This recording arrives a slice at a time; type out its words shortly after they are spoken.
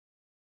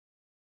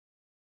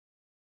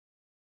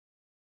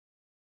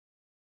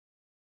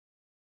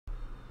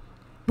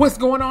What's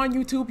going on,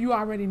 YouTube? You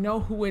already know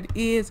who it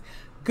is.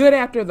 Good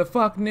after the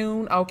fuck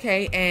noon,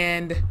 okay?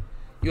 And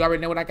you already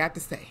know what I got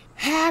to say.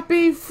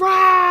 Happy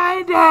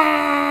Friday!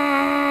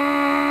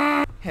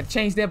 Had to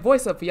change that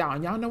voice up for y'all,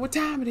 and y'all know what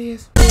time it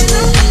is.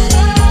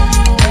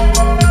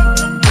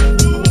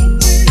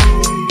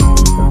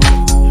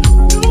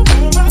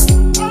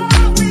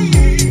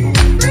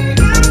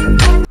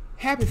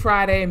 Happy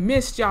Friday.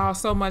 Missed y'all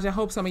so much. I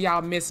hope some of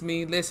y'all missed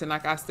me. Listen,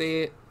 like I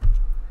said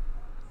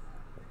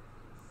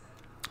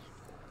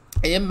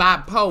in my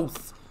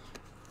post,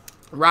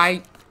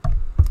 right?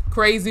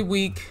 Crazy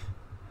week.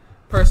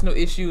 Personal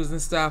issues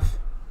and stuff.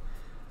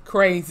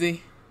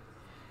 Crazy.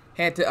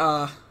 Had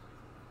to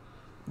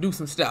do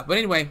some stuff. But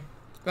anyway,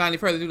 without any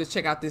further ado, let's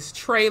check out this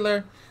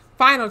trailer.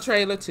 Final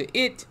trailer to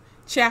It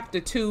Chapter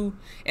 2.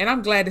 And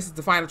I'm glad this is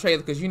the final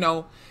trailer because, you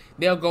know,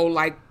 they'll go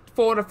like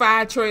 4 to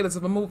 5 trailers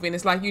of a movie, and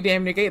it's like you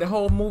damn near gave the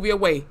whole movie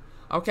away.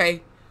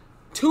 Okay?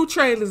 2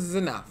 trailers is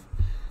enough.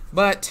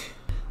 But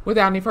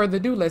without any further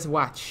ado, let's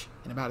watch.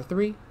 In about a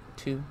 3,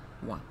 2,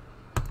 1.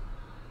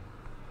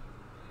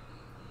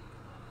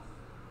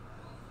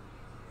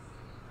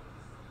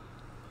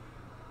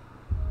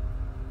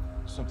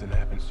 Something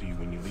happens to you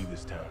when you leave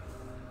this town.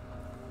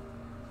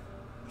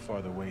 The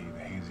farther away, the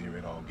hazier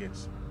it all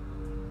gets.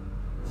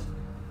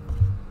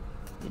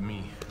 With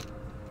me,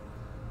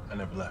 I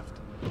never left.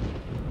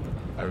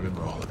 I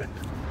remember all of it.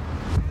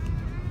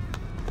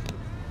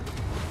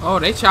 Oh,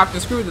 they chopped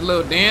and screwed the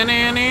little dan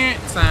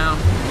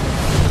sound.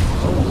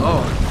 Oh,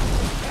 Lord.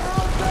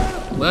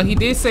 Well, he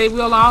did say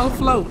we'll all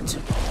float.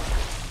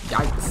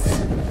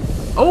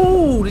 Yikes.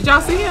 Oh, did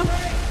y'all see him?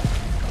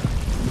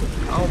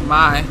 Oh,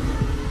 my.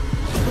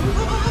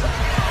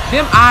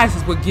 Them eyes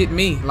is what get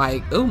me.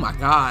 Like, oh, my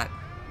God.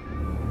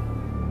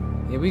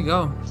 Here we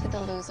go. To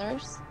the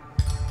losers.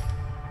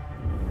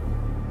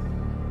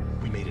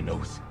 We made an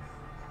oath.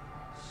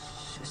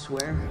 I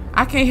swear.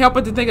 I can't help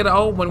but to think of the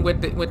old one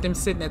with them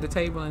sitting at the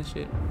table and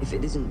shit. If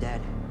it isn't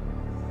dead,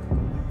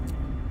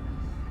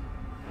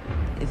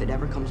 if it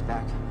ever comes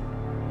back,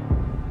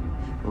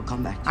 we'll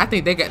come back. I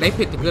think they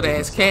picked a good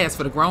ass cast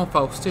for the grown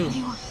folks too.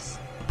 Anyways.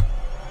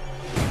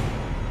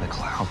 The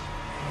clown.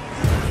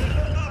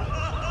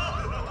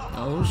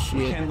 Oh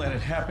shit. Can't let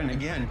it happen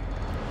again.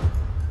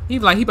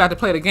 He's like he about to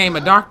play the game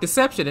of Dark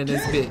Deception in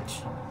this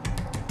bitch.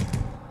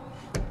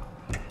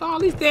 All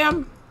these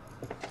damn.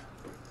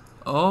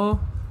 Oh.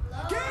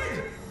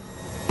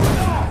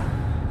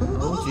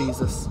 Oh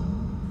Jesus.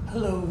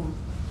 Hello.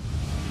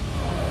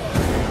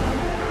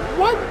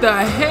 What the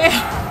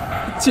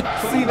hell? Did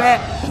you see that?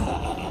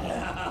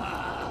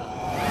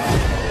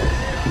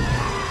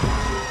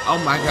 Oh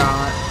my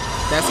God.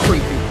 That's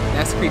creepy.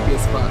 That's creepy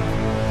as fuck.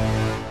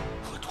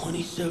 For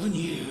 27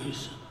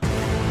 years.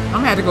 I'm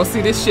gonna have to go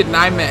see this shit in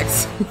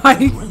IMAX.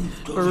 Like,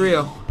 for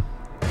real.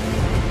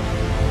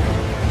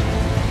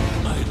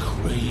 I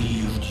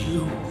craved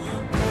you.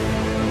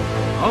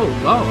 Oh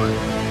Lord.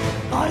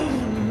 I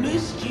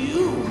missed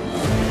you.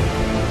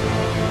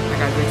 I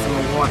gotta drink some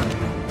more water.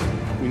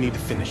 We need to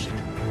finish it.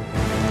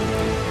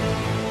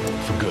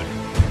 For good.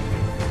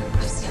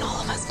 I've seen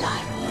all of us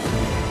die.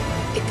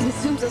 It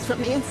consumes us from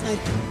the inside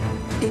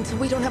until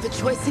we don't have a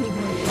choice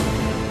anymore.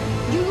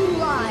 You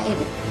lied.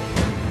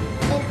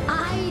 And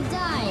I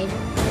died.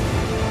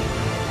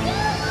 You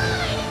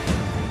lied.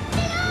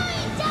 And I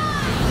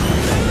died.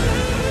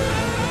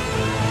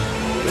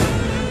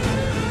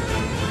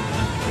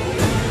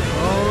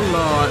 Oh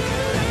Lord.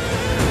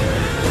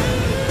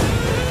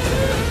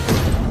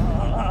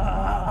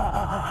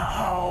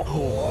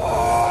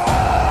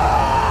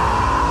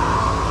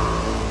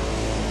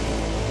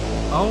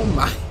 Oh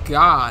my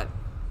God.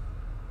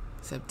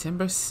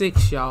 September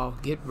 6th, y'all.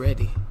 Get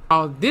ready.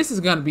 Oh, this is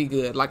gonna be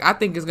good. Like, I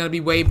think it's gonna be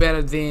way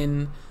better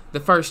than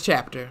the first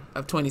chapter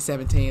of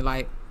 2017.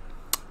 Like,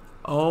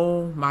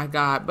 oh my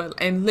God. But,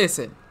 and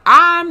listen,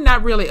 I'm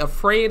not really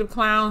afraid of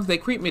clowns. They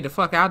creep me the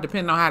fuck out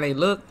depending on how they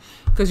look.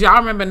 Cause y'all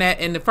remember that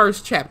in the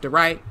first chapter,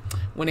 right?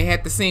 When they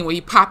had the scene where he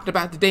popped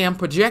about the damn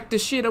projector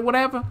shit or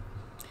whatever.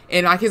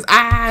 And like his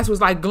eyes was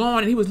like glowing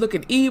and he was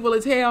looking evil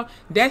as hell.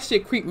 That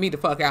shit creeped me the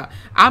fuck out.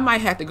 I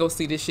might have to go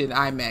see this shit in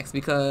IMAX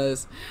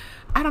because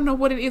I don't know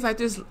what it is. I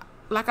just,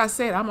 like I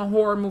said, I'm a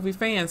horror movie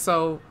fan.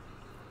 So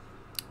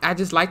I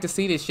just like to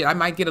see this shit. I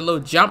might get a little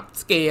jump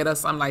scared or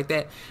something like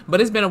that. But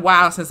it's been a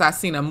while since I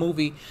seen a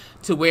movie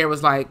to where it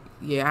was like,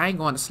 yeah, I ain't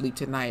going to sleep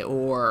tonight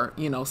or,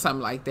 you know,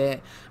 something like that.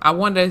 I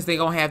wonder if they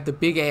going to have the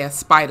big ass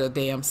spider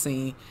damn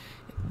scene.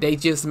 They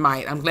just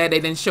might. I'm glad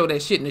they didn't show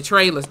that shit in the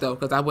trailers though,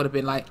 because I would have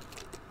been like,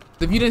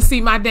 if you didn't see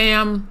my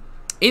damn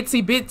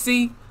itsy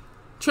bitsy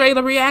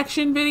trailer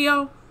reaction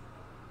video,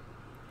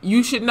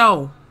 you should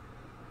know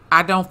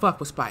I don't fuck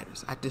with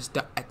spiders. I just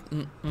don't.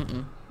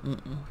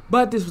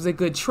 But this was a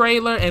good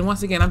trailer, and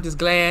once again, I'm just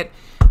glad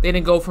they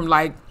didn't go from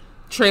like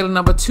trailer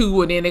number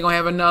 2 and then they're gonna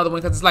have another one,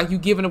 because it's like you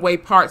giving away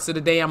parts of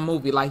the damn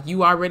movie. Like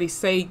you already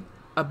say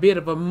a bit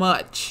of a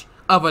much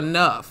of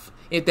enough,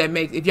 if that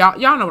makes, if y'all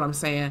know what I'm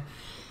saying.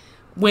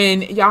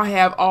 when y'all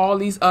have all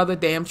these other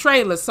damn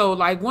trailers. So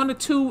like 1 or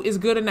 2 is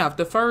good enough.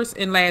 The first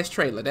and last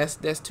trailer,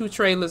 that's 2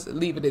 trailers,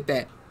 leave it at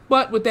that.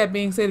 But with that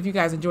being said, if you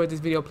guys enjoyed this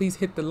video, please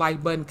hit the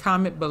like button,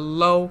 comment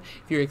below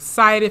if you're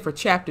excited for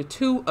chapter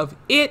 2 of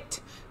It,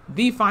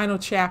 the final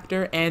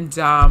chapter. And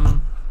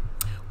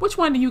which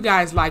one do you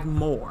guys like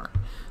more?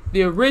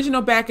 The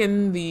original back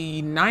in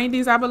the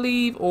 90s, I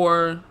believe,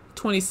 or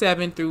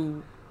 27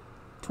 through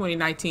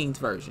 2019's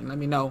version? Let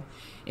me know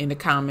in the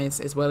comments,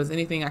 as well as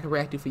anything I can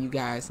react to for you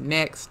guys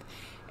next.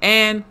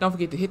 And don't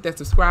forget to hit that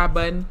subscribe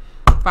button,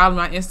 follow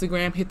my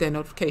Instagram, hit that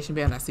notification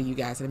bell, and I'll see you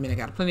guys in a minute.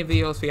 I got plenty of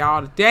videos for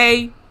y'all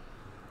today.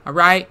 All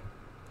right,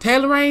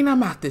 Taylor Rain,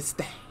 I'm out this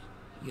thing.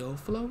 You'll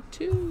float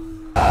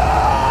too.